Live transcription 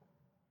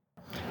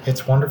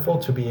It's wonderful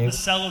to be to able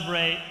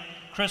celebrate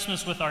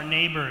Christmas with our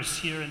neighbors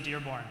here in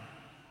Dearborn.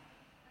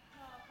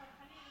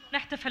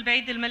 نحتفل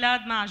بعيد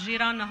الميلاد مع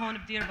جيراننا هون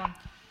بديربون.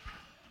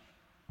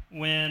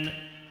 When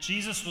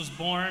Jesus was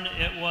born,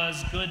 it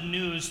was good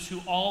news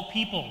to all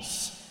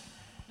peoples.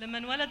 لما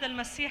انولد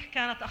المسيح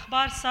كانت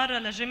أخبار سارة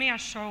لجميع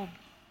الشعوب.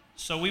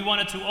 So we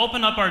wanted to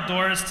open up our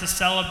doors to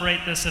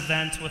celebrate this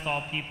event with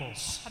all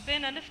peoples.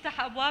 حبينا نفتح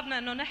أبوابنا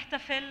إنه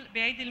نحتفل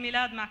بعيد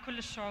الميلاد مع كل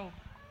الشعوب.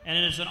 And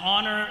it is an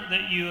honor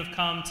that you have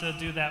come to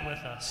do that with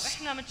us.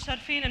 وإحنا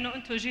متشرفين إنه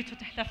أنتوا جيتوا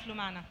تحتفلوا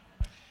معنا.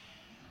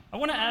 I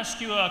want to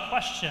ask you a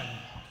question.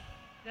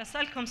 بدي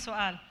أسألكم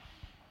سؤال.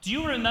 Do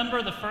you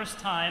remember the first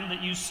time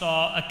that you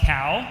saw a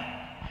cow?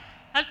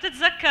 هل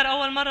تتذكر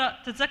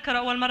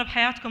أول مرة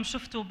بحياتكم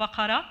شفتوا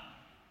بقرة؟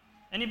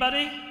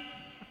 Anybody?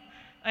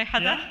 أي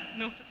حدا؟ Yeah.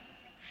 No.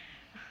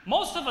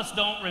 Most of us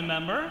don't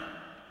remember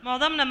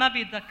معظمنا ما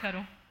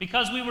بيتذكروا.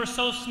 because we were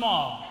so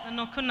small.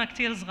 إنه كنا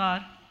كتير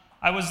صغار.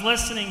 I was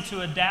listening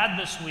to a dad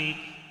this week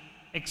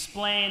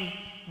explain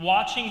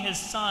watching his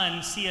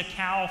son see a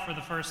cow for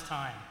the first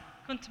time.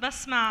 كنت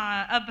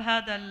بسمع أب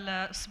هذا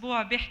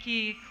الأسبوع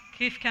بيحكي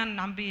كيف كان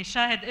عم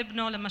بيشاهد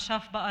ابنه لما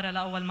شاف بقرة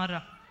لأول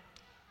مرة.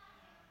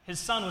 His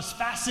son was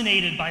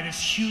fascinated by this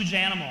huge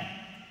animal.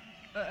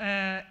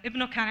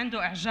 ابنه كان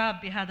عنده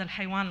إعجاب بهذا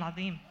الحيوان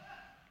العظيم.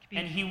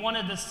 And he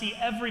wanted to see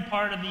every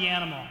part of the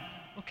animal.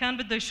 وكان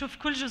بده يشوف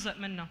كل جزء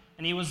منه.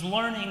 And he was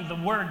learning the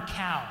word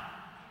cow.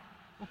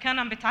 وكان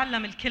عم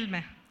بيتعلم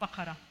الكلمة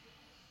بقرة.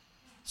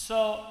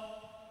 So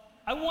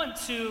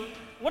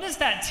what does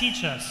that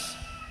teach us?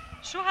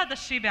 شو هذا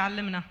الشيء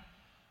بيعلمنا؟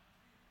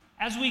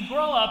 As we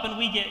grow up and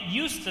we get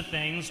used to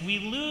things, we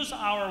lose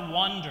our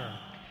wonder.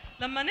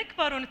 لما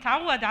نكبر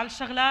ونتعود على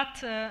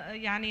الشغلات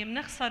يعني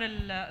بنخسر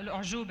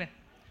الأعجوبة.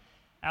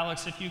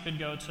 Alex, if you could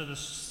go to the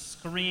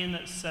screen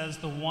that says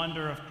the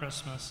wonder of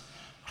Christmas.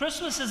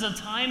 Christmas is a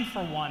time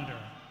for wonder.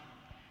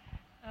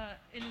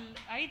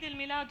 عيد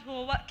الميلاد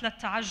هو وقت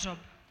للتعجب.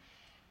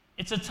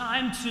 It's a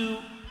time to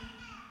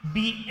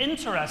be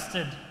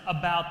interested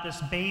about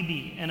this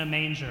baby in a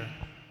manger.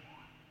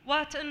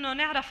 وقت إنه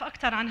نعرف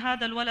أكثر عن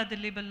هذا الولد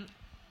اللي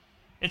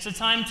It's a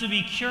time to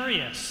be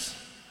curious.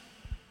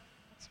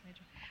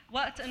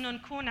 وقت إنه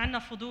نكون عندنا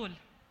فضول.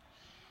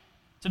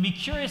 To be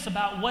curious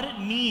about what it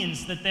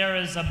means that there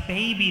is a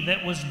baby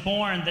that was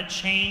born that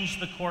changed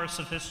the course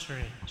of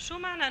history. شو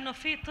معنى إنه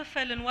في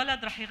طفل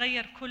انولد رح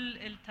يغير كل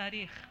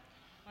التاريخ،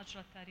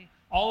 مجرى التاريخ.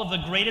 All of the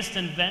greatest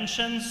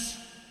inventions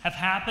have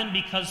happened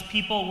because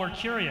people were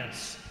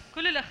curious.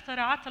 كل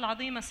الاختراعات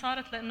العظيمة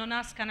صارت لأنه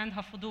ناس كان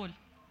عندها فضول.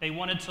 They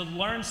wanted to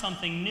learn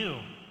something new.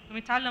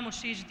 ويتعلموا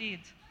شيء جديد.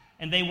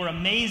 And they were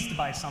amazed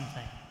by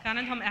something. كان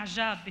عندهم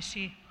إعجاب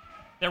بشيء.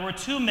 There were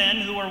two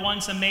men who were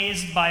once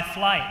amazed by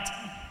flight.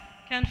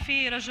 كان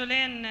في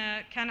رجلين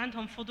كان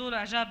عندهم فضول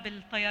وإعجاب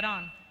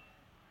بالطيران.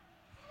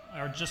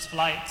 Or just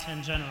flight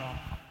in general.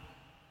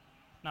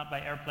 Not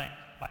by airplane,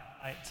 by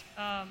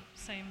flight.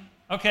 Same.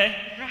 Okay.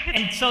 Right.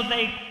 And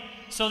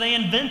so they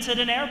invented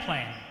an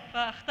airplane.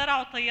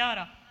 فاخترعوا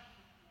طيارة.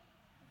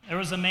 There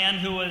was a man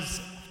who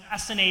was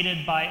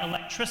fascinated by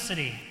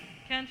electricity.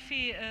 كان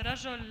في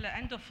رجل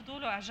عنده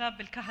فضول وإعجاب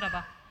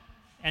بالكهرباء.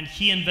 And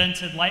he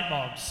invented light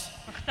bulbs.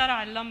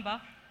 اخترع اللمبة.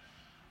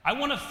 I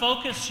want to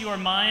focus your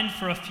mind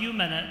for a few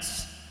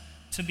minutes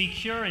to be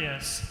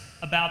curious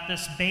about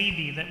this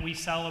baby that we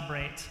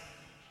celebrate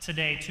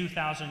today,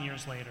 2,000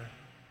 years later.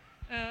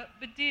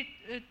 بدي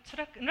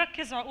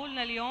نركز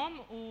عقولنا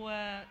اليوم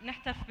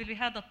ونحتفل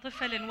بهذا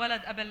الطفل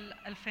انولد قبل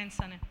 2000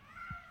 سنة.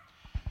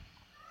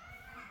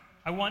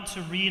 I want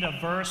to read a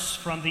verse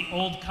from the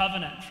Old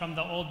Covenant, from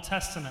the Old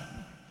Testament,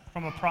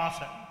 from a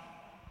prophet.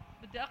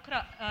 بدي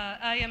أقرأ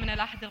آية من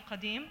العهد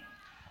القديم.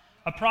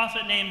 A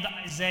prophet named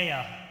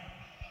Isaiah.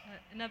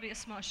 نبي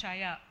اسمه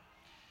أشعياء.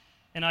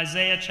 In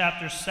Isaiah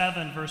chapter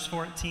 7, verse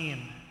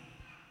 14.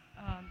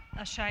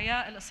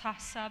 أشعياء الإصحاح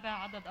 7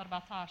 عدد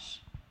 14.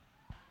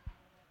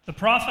 The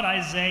prophet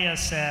Isaiah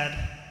said,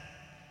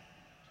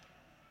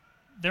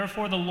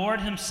 "Therefore the Lord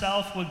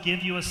himself will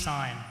give you a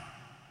sign."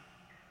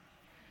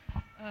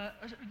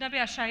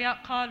 نبي أشعياء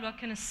قال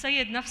وكن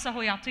السيد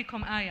نفسه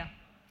يعطيكم آية.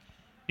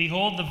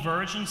 Behold, the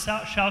virgin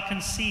shall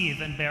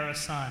conceive and bear a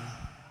son.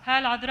 ها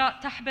العذراء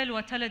تحبل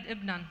وتلد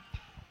ابنا.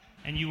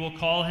 And you will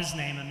call his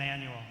name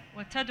Emmanuel.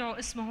 وتدعو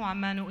اسمه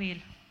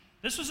عمانوئيل.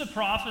 This was a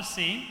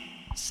prophecy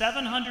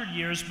 700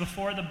 years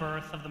before the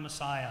birth of the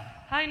Messiah.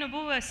 هاي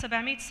نبوة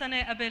 700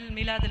 سنة قبل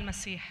ميلاد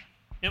المسيح.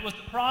 It was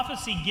a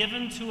prophecy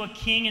given to a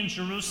king in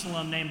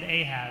Jerusalem named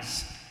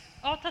Ahaz.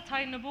 أعطت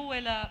هاي النبوة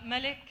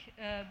لملك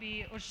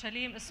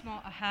بأورشليم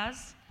اسمه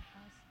أحاز.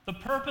 The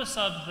purpose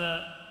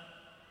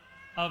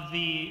of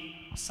the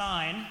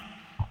sign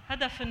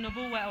هدف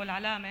النبوة أو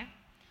العلامة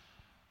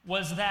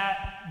was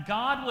that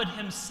God would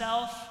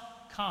himself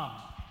come.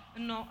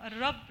 إنه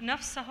الرب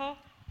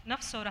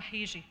نفسه رح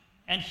يجي.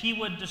 And he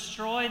would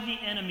destroy the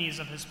enemies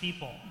of his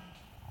people.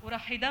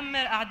 ورح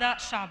يدمر أعداء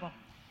شعبه.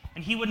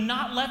 And he would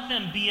not let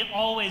them be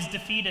always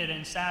defeated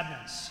in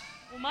sadness.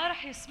 وما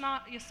رح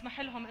يسمح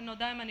لهم إنه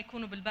دائما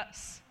يكونوا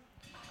بالبأس.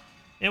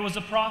 It was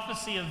a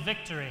prophecy of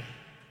victory.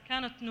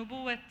 كانت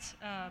نبوة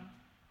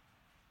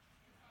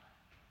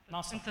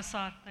Nasr.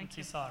 انتصار. Thank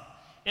you. Intisar.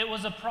 It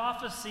was a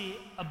prophecy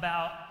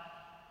about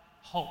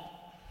hope.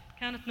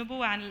 كانت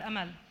نبوة عن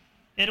الأمل.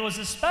 It was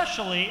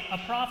especially a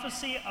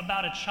prophecy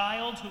about a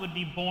child who would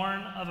be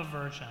born of a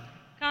virgin.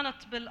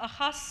 كانت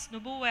بالأخص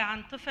نبوة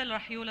عن طفل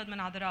رح يولد من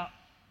عذراء.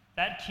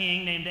 That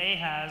king named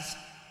Ahaz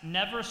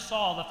never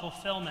saw the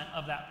fulfillment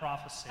of that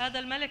prophecy. هذا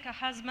الملك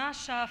أحاز ما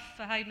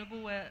شاف هاي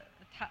النبوة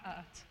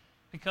تحققت.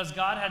 Because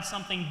God had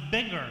something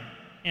bigger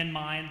in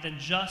mind than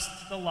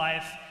just the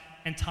life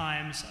and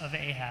times of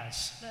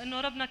Ahaz.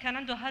 لأنه ربنا كان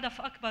عنده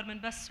هدف أكبر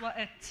من بس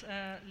وقت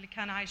اللي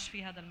كان عايش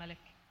فيه هذا الملك.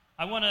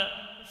 I want to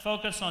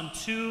focus on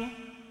two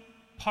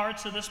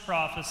parts of this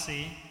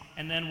prophecy,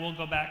 and then we'll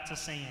go back to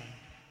singing.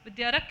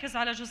 بدي أركز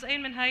على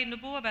جزئين من هاي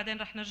النبوة بعدين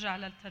رح نرجع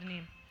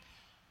للترنيم.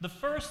 The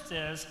first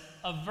is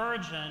a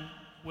virgin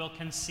will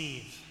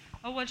conceive.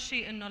 أول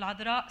شيء إنه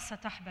العذراء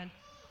ستحبل.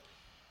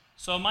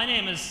 So my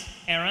name is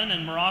Aaron.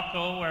 In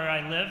Morocco, where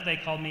I live, they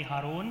called me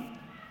Harun.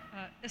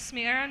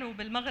 اسمي إيرن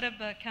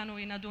وبالمغرب كانوا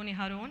ينادوني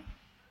هارون.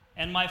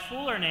 And my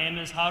fuller name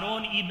is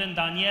Harun ibn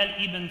Daniel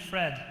ibn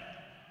Fred.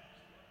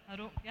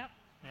 هارون.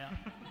 Yeah.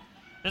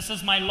 This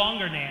is my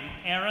longer name,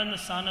 Aaron, the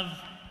son of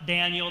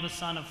Daniel, the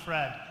son of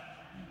Fred.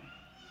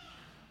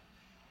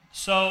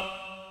 So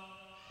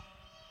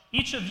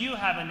each of you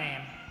have a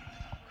name.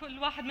 كل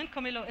واحد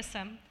منكم له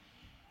اسم.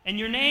 And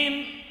your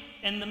name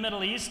in the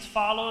Middle East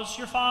follows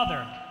your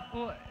father.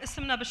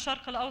 واسمنا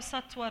بالشرق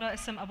الأوسط وراء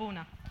اسم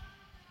أبونا.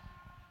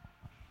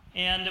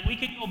 And we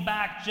could go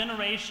back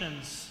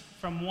generations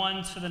from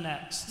one to the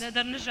next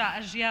نقدر نرجع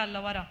أجيال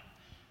لورا.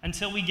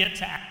 until we get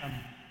to Adam.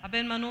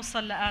 عبين ما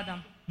نوصل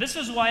لآدم. This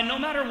is why no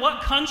matter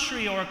what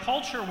country or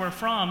culture we're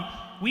from,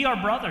 we are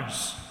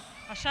brothers.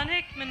 عشان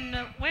هيك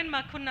من وين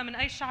ما كنا من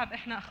أي شعب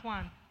إحنا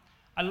أخوان.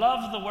 I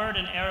love the word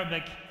in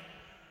Arabic,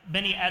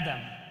 Bani Adam.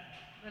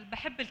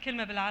 بحب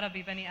الكلمة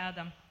بالعربي بني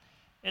آدم.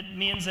 It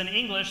means in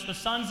English, the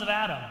sons of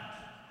Adam.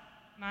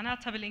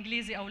 معناتها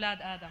بالإنجليزي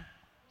أولاد آدم.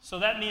 So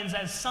that means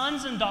as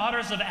sons and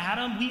daughters of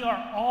Adam, we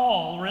are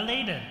all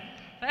related.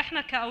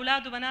 فإحنا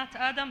كأولاد وبنات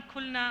آدم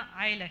كلنا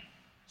عائلة.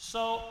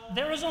 So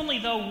there is only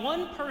though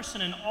one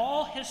person in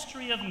all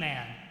history of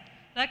man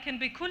لكن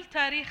بكل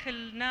تاريخ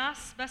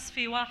الناس بس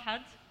في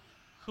واحد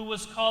who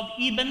was called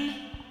Ibn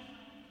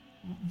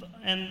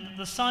and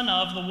the son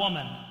of the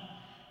woman.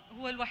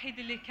 هو الوحيد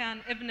اللي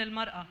كان ابن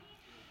المرأة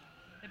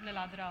ابن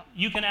العذراء.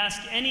 You can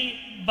ask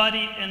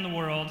anybody in the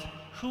world,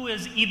 who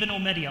is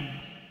Ibn Maryam?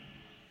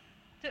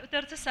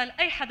 تقدر تسأل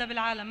أي حدا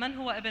بالعالم من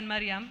هو ابن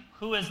مريم؟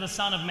 Who is the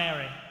son of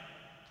Mary?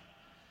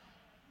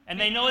 And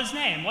they know his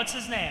name. What's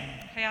his name?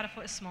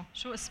 حيعرفوا اسمه.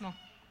 شو اسمه؟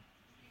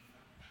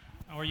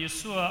 Or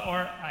Yeshua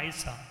or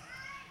Isa.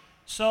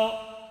 So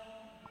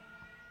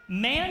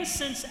man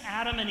since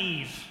Adam and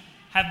Eve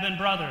have been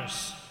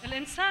brothers.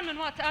 الإنسان من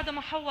وقت آدم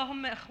وحواء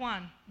هم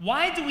إخوان.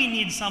 Why do we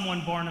need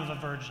someone born of a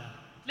virgin?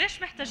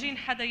 ليش محتاجين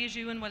حدا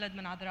يجي وينولد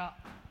من عذراء؟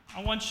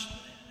 I want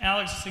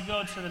Alex to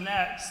go to the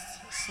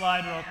next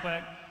slide real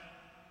quick.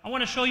 I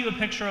want to show you a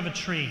picture of a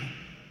tree.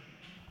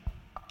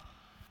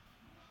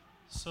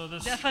 So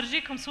this, بدي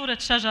أفرجيكم صورة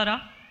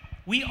شجرة.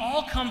 we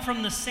all come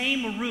from the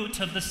same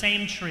root of the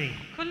same tree.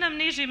 كلنا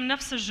بنيجي من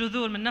نفس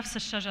الجذور من نفس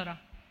الشجرة.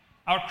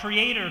 Our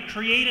Creator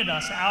created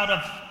us out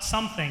of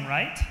something,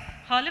 right?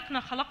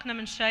 خالقنا خلقنا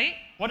من شيء.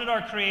 What did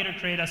our Creator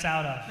create us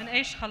out of? من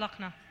إيش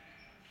خلقنا؟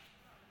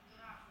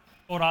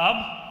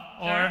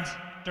 Urab, or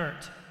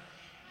dirt.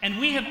 And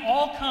we have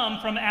all come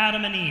from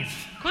Adam and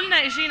Eve.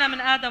 كلنا إجينا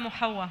من آدم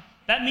وحواء.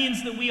 That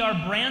means that we are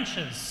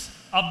branches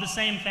of the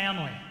same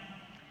family.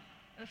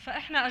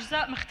 فإحنا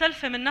أجزاء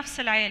مختلفة من نفس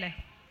العائلة.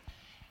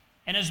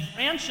 And as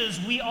branches,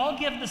 we all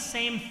give the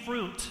same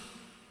fruit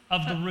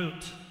of the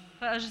root.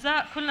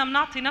 فأجزاء كلنا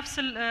بنعطي نفس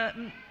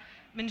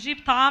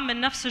بنجيب طعام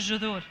من نفس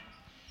الجذور.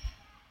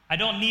 I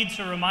don't need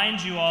to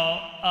remind you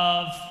all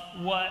of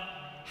what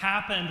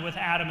happened with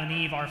Adam and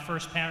Eve, our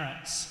first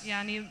parents.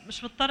 يعني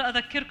مش مضطر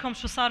أذكركم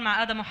شو صار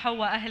مع آدم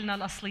وحواء أهلنا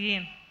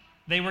الأصليين.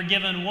 They were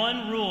given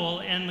one rule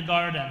in the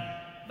garden.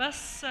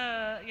 بس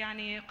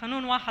يعني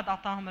قانون واحد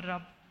أعطاهم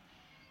الرب.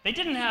 They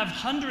didn't have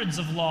hundreds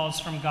of laws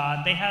from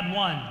God. They had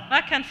one. ما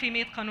كان في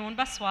 100 قانون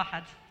بس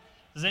واحد.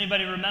 Does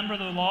anybody remember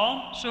the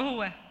law? شو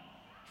هو؟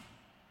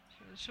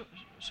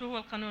 شو هو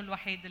القانون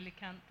الوحيد اللي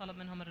كان طلب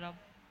منهم الرب؟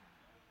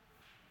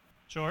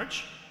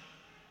 George?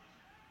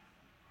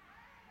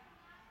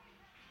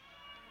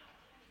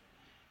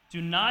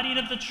 Do not eat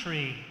of the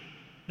tree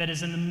that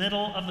is in the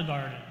middle of the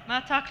garden. ما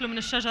تاكلوا من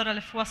الشجرة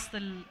اللي في وسط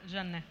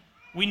الجنة.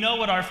 We know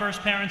what our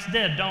first parents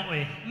did, don't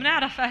we?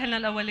 بنعرف أهلنا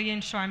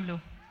الأوليين شو عملوا.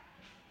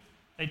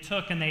 They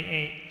took and they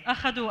ate.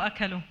 أخذوا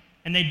وأكلوا.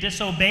 And they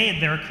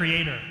disobeyed their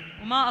Creator.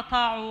 وما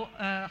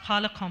أطاعوا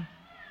خالقهم.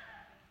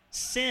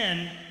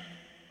 Sin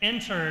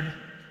entered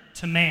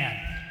to man.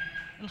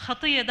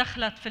 الخطية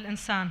دخلت في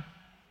الإنسان.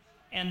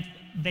 And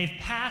they've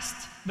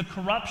passed the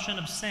corruption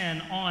of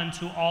sin on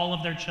to all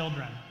of their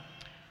children.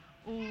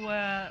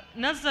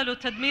 ونزلوا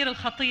تدمير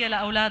الخطية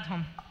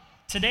لأولادهم.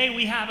 Today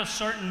we have a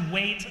certain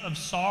weight of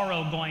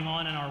sorrow going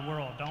on in our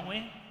world, don't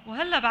we?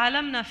 وهلا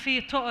بعالمنا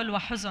في تقل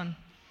وحزن.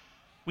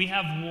 We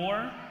have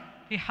war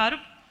في حرب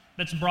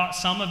that's brought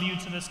some of you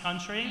to this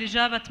country, اللي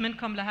جابت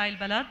منكم لهاي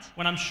البلد.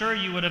 when I'm sure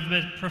you would have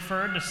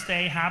preferred to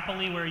stay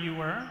happily where you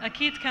were.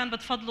 أكيد كان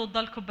بتفضلوا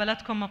تضلكم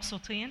ببلدكم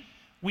مبسوطين.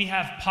 We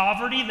have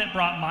poverty that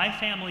brought my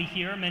family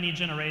here many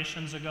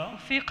generations ago.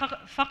 وفي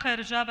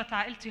فقر جابت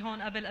عائلتي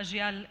هون قبل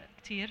أجيال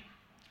كتير.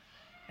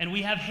 And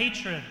we have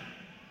hatred.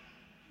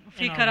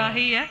 وفي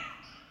كراهية.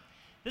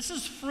 This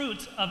is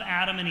fruit of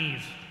Adam and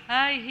Eve.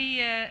 هاي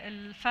هي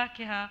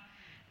الفاكهة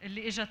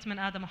اللي اجت من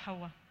آدم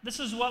وحواء. This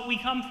is what we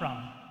come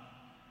from.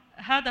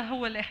 هذا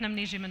هو اللي احنا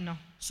بنيجي منه.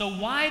 So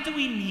why do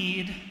we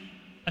need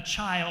a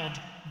child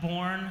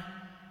born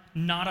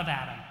not of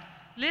Adam?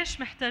 ليش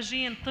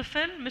محتاجين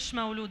طفل مش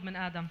مولود من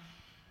آدم؟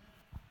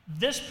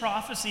 This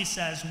prophecy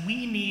says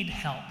we need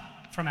help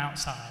from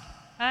outside.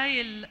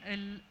 هاي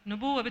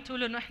النبوة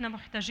بتقول إنه إحنا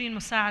محتاجين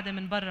مساعدة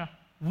من برا.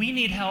 We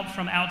need help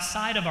from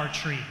outside of our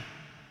tree.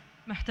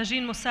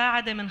 محتاجين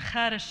مساعدة من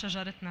خارج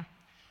شجرتنا.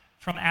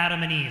 From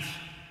Adam and Eve.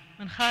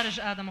 من خارج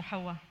آدم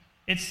وحواء.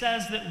 It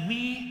says that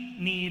we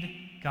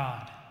need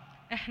God.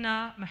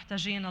 إحنا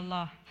محتاجين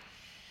الله.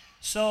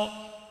 So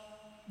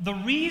the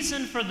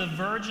reason for the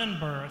virgin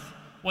birth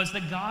was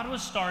that God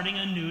was starting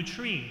a new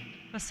tree.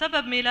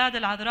 فسبب ميلاد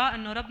العذراء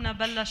إنه ربنا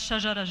بلش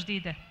شجرة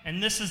جديدة.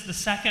 And this is the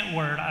second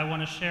word I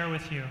want to share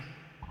with you.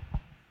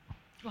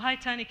 وهاي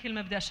تاني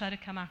كلمة بدي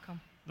أشاركها معكم.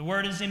 The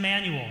word is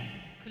Emmanuel.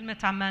 كلمة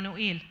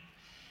عمانوئيل.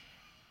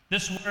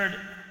 This word,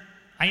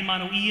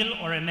 Immanuel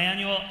or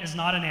Emmanuel, is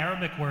not an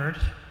Arabic word.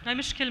 هاي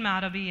مش كلمة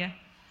عربية.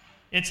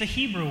 It's a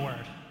Hebrew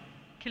word.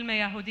 كلمة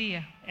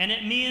يهودية. And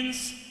it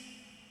means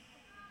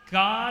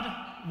God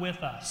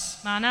with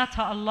us.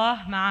 معناتها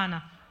الله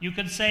معنا. You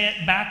could say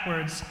it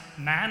backwards,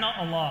 Mana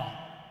Allah,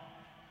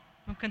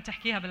 ممكن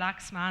تحكيها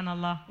بالعكس معنا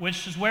الله.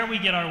 which is where we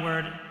get our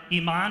word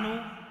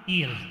Immanuel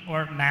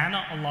or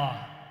Mana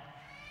Allah.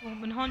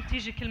 ومن هون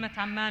تيجي كلمة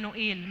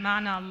عمانوئيل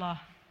معنى الله.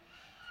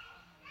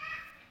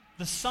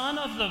 The son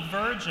of the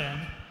virgin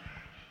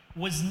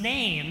was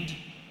named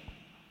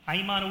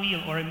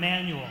Immanuel or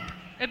Emmanuel.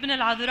 ابن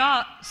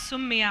العذراء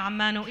سمي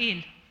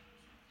عمانوئيل.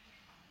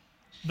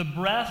 The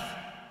breath,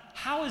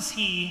 how is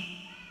he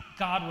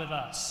God with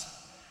us?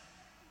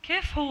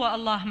 كيف هو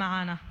الله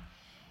معنا؟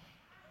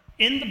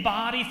 In the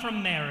body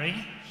from Mary,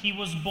 he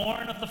was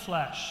born of the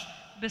flesh.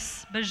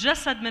 بس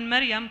بالجسد من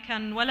مريم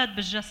كان ولد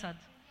بالجسد.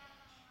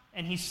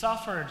 And he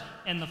suffered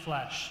in the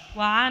flesh.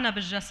 وعانى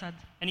بالجسد.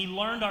 And he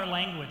learned our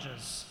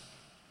languages.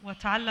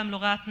 وتعلم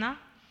لغاتنا.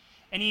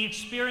 And he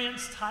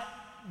experienced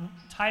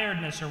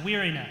tiredness or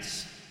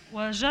weariness.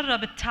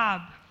 وجرب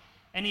التعب.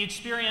 And he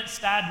experienced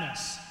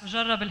sadness.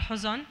 وجرب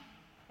الحزن.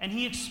 And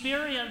he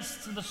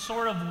experienced the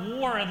sort of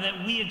war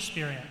that we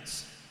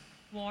experience.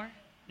 War.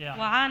 Yeah.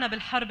 وعانى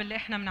بالحرب اللي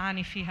احنا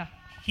بنعاني فيها.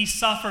 He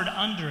suffered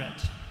under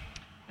it.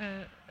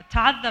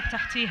 تعذب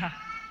تحتيها.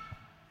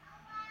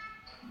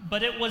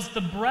 But it was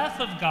the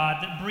breath of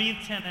God that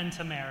breathed him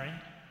into Mary.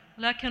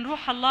 لكن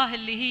روح الله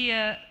اللي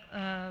هي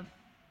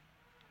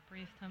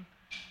breathed him.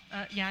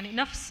 يعني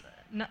نفس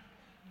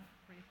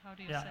how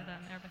do you say that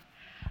in Arabic?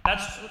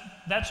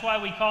 That's why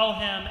we call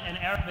him in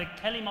Arabic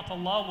كلمة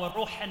الله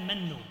وروح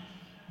منه,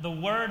 the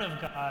word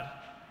of God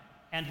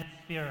and his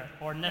spirit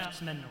or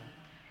نفس منه.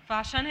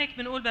 فعشان هيك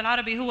بنقول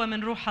بالعربي هو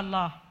من روح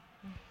الله.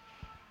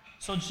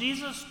 So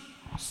Jesus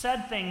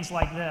said things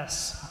like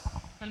this.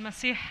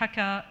 المسيح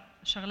حكى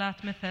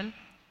شغلات مثل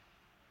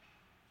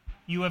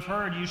You have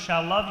heard, you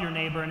shall love your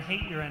neighbor and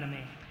hate your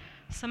enemy.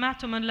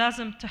 سمعتم من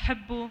لازم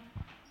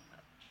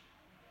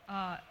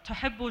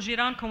تحبوا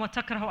جيرانكم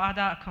وتكرهوا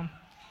أعداءكم.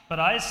 But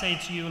I say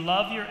to you,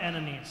 love your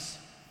enemies.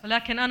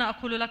 ولكن أنا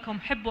أقول لكم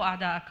حبوا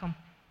أعداءكم.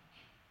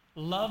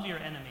 Love your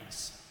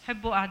enemies.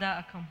 حبوا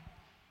أعداءكم.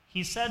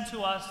 He said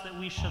to us that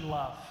we should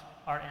love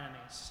our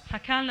enemies.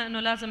 حكى لنا إنه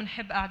لازم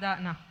نحب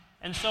أعدائنا.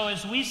 And so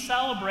as we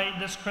celebrate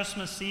this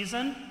Christmas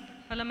season,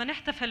 فلما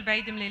نحتفل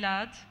بعيد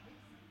الميلاد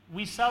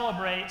we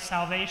celebrate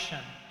salvation.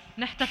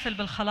 نحتفل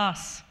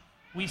بالخلاص.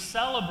 We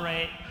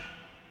celebrate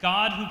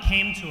God who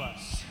came to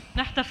us.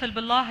 نحتفل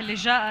بالله اللي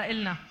جاء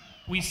إلنا.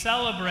 We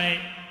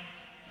celebrate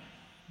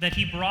that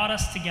he brought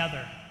us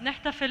together.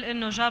 نحتفل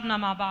إنه جابنا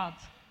مع بعض.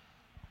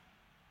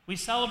 We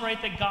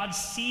celebrate that God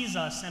sees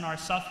us in our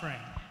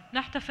suffering.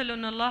 نحتفل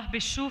إنه الله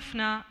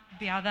بيشوفنا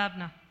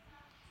بعذابنا.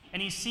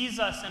 And he sees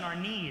us in our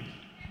need.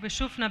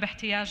 بيشوفنا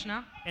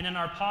باحتياجنا. And in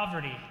our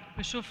poverty.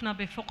 بيشوفنا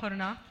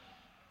بفقرنا.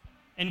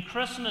 In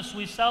Christmas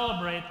we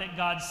celebrate that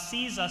God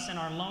sees us in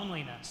our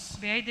loneliness.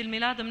 بعيد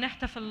الميلاد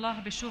بنحتفل الله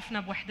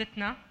بيشوفنا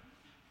بوحدتنا.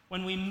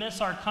 When we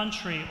miss our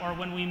country or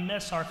when we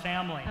miss our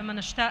family. لما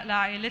نشتاق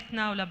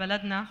لعائلتنا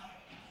ولبلدنا.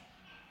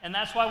 And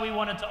that's why we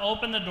wanted to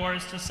open the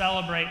doors to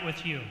celebrate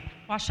with you.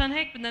 وعشان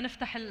هيك بدنا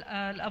نفتح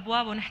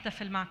الأبواب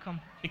ونحتفل معكم.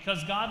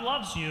 Because God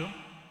loves you.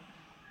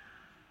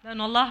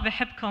 لأنه الله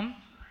بيحبكم.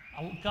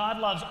 God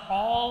loves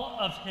all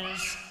of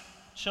his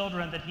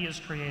children that he has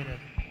created.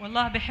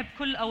 والله بيحب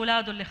كل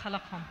أولاده اللي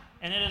خلقهم.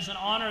 And it is an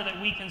honor that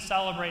we can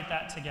celebrate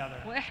that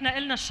together. وإحنا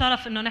إلنا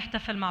الشرف إنه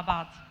نحتفل مع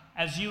بعض.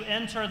 as you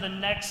enter the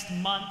next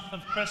month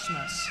of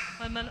Christmas,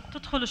 لما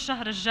تدخل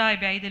الشهر الجاي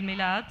بعيد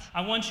الميلاد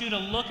I want you to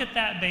look at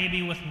that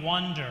baby with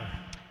wonder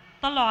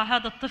طلعوا على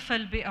هذا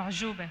الطفل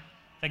بإعجوبة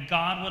that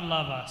God would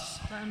love us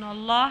لأنه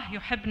الله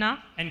يحبنا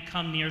and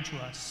come near to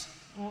us.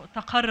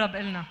 وتقرب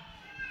إلنا.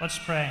 Let's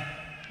pray.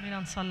 خلينا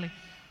نصلي.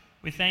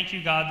 We thank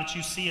you, God, that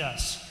you see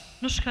us.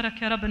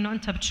 نشكرك يا رب إنه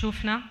أنت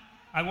بتشوفنا.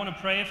 I want to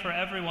pray for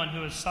everyone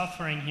who is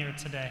suffering here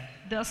today.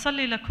 بدي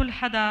أصلي لكل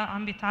حدا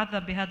عم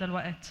بيتعذب بهذا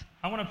الوقت.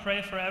 I want to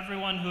pray for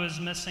everyone who is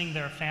missing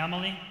their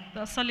family,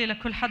 بدي أصلي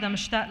لكل حدا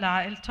مشتاق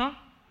لعائلته.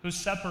 who's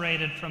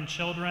separated from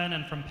children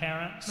and from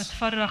parents.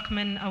 متفرق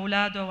من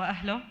أولاده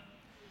وأهله.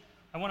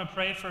 I want to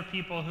pray for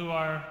people who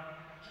are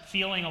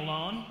feeling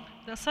alone.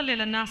 بدي أصلي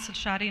للناس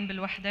الشاعرين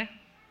بالوحدة.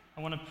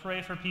 I want to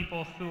pray for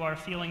people who are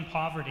feeling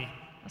poverty.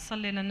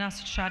 أصلي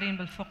للناس الشاعرين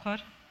بالفقر.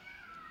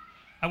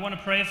 I want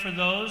to pray for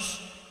those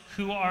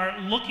who are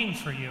looking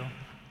for you.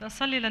 بدي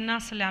أصلي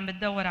للناس اللي عم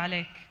بتدور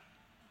عليك.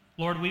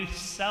 Lord, we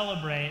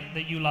celebrate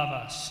that you love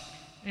us.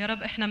 يا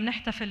رب إحنا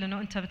بنحتفل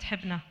إنه أنت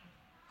بتحبنا.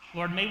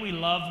 Lord, may we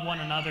love one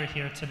another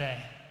here today.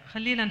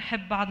 خلينا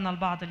نحب بعضنا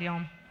البعض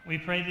اليوم. We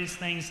pray these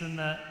things in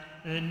the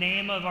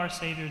name of our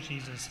Savior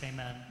Jesus.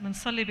 Amen.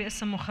 بنصلي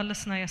باسم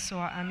مخلصنا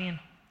يسوع. آمين.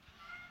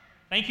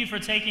 Thank you for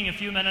taking a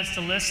few minutes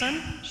to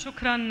listen.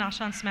 شكراً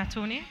عشان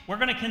سمعتوني. We're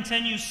going to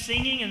continue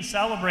singing and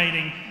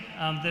celebrating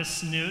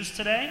this news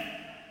today.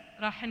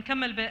 راح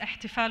نكمل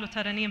باحتفال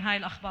وترانيم هاي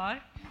الأخبار.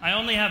 I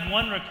only have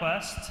one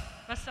request.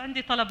 بس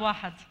عندي طلب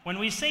واحد. When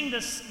we sing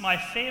this, my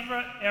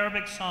favorite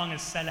Arabic song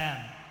is Salam.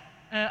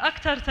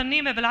 أكتر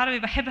ترنيمة بالعربي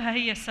بحبها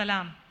هي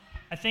السلام.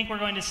 I think we're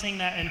going to sing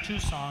that in 2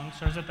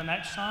 songs. Or is it the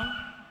next song?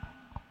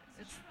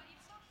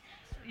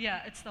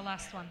 It's the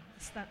last one.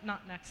 It's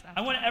not next.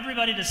 I want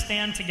everybody to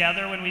stand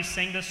together when we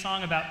sing this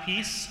song about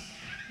peace.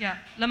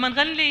 لما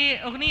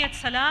نغني أغنية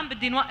سلام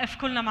بدي نوقف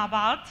كلنا مع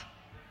بعض.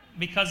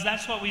 Because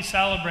that's what we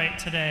celebrate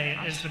today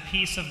is the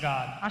peace of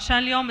God. عشان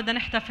اليوم بدنا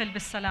نحتفل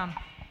بالسلام.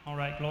 All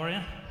right,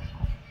 Gloria.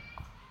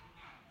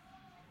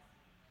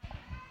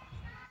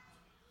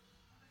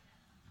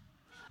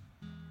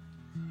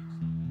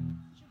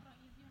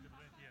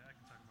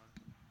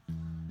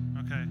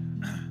 Okay,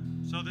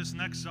 so this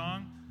next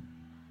song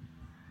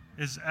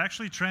is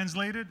actually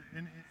translated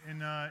in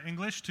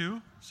English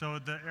too. So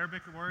the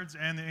Arabic words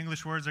and the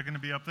English words are going to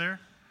be up there.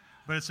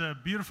 But it's a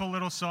beautiful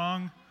little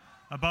song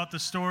about the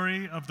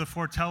story of the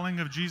foretelling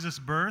of Jesus'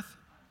 birth,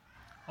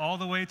 all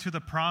the way to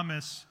the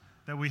promise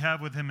that we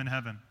have with him in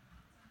heaven.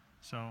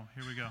 So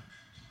here we go.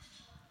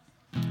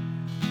 Let me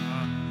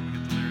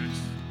get the lyrics.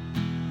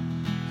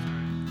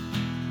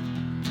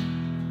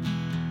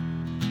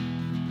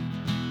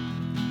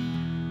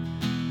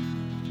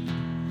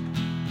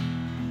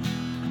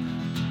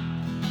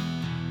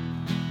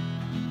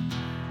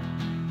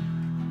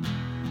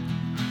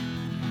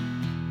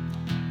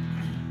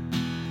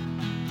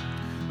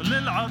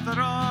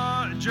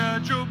 للعذراء جا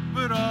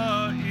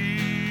جبرائيل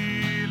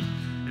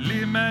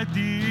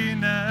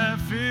لمدينة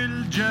في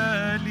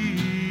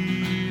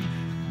الجليل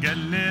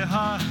قال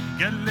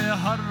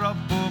لها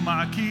الرب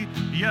معك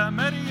يا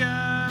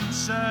مريم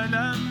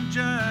سلام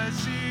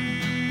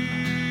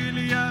جزيل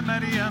يا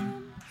مريم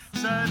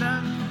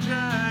سلام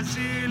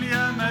جزيل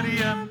يا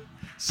مريم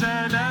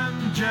سلام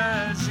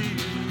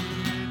جزيل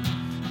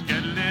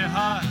قال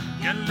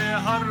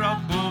لها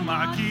الرب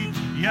معك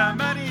يا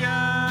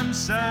مريم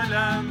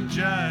سلام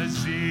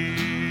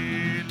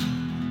جزيل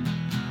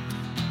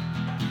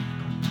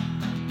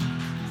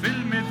في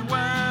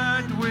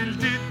المذود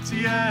ولدت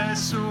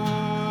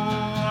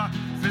يسوع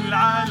في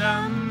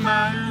العالم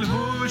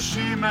ملهوش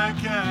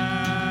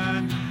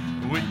مكان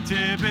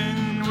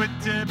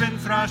والتبن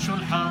فراشه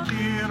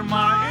الحقير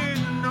مع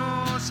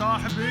انه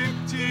صاحب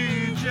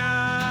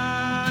التيجان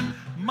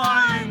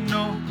مع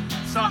انه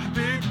صاحب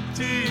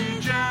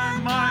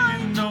التيجان مع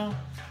انه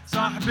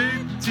صاحب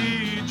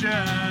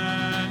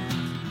التيجان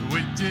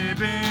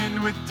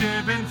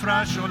والتبن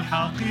فراشه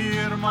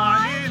الحقير مع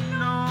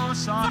انه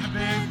صاحب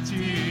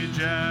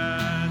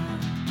التيجان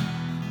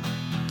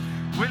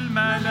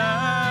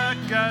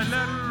والملاك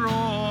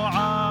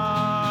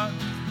للرعاة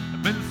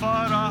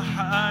بالفرح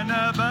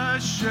انا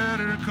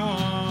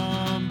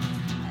بشركم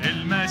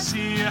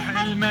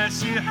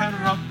المسيح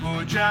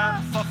الرب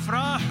جاء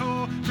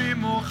فافرحوا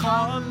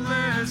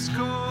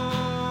بمخلصكم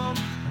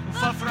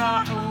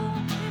فافرحوا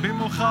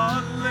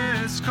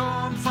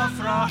بمخلصكم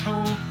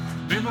فافرحوا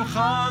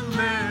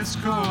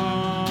بمخلصكم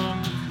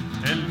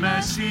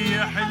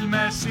المسيح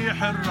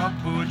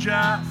الرب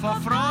جاء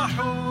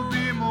فافرحوا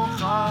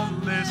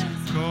بمخلصكم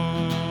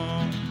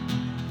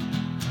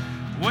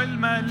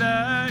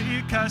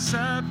والملائكة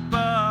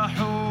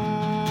سبحوا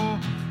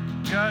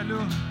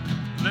قالوا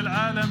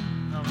للعالم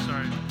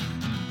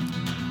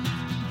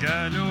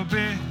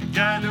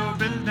قالوا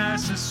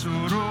بالناس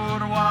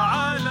السرور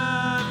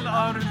وعلى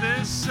الأرض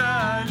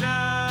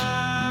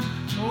السلام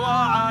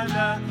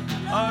وعلى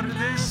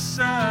أرض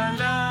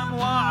السلام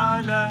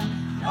وعلى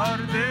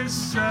أرض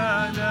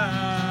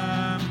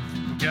السلام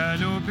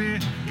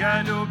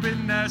قالوا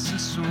بالناس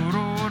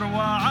السرور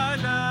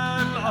وعلى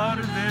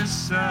الأرض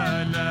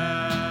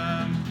السلام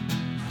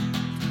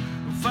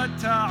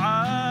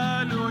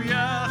فتعالوا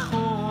يا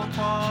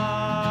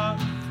خطاة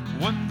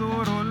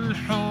وانظروا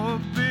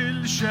الحب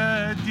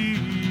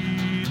الشديد.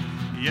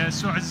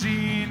 يسوع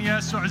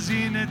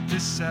زينة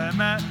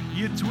السماء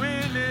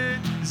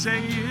يتولد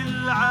زي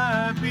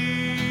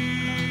العبيد،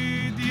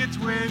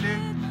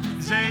 يتولد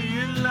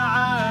زي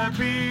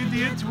العبيد،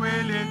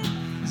 يتولد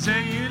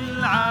زي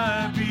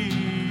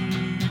العبيد.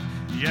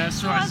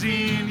 يسوع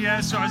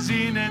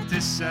زينة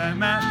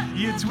السماء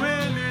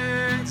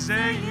يتولد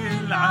زي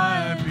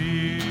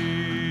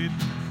العبيد.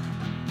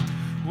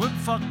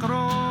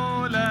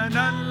 وبفقره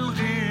لنا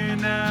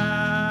الغنى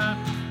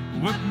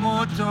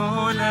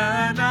وبموته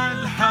لنا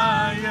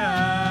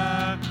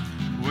الحياة،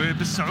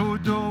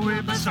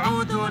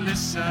 وبصعوده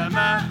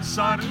للسماء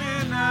صار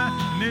لنا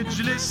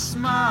نجلس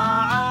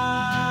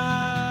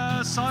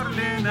معاه، صار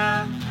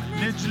لنا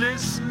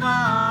نجلس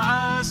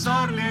معاه،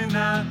 صار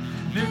لنا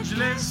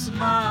نجلس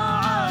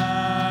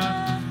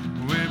معاه.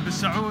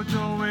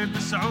 وبصعوده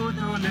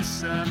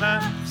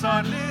للسماء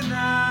صار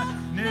لنا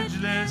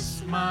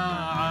نجلس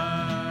معاه.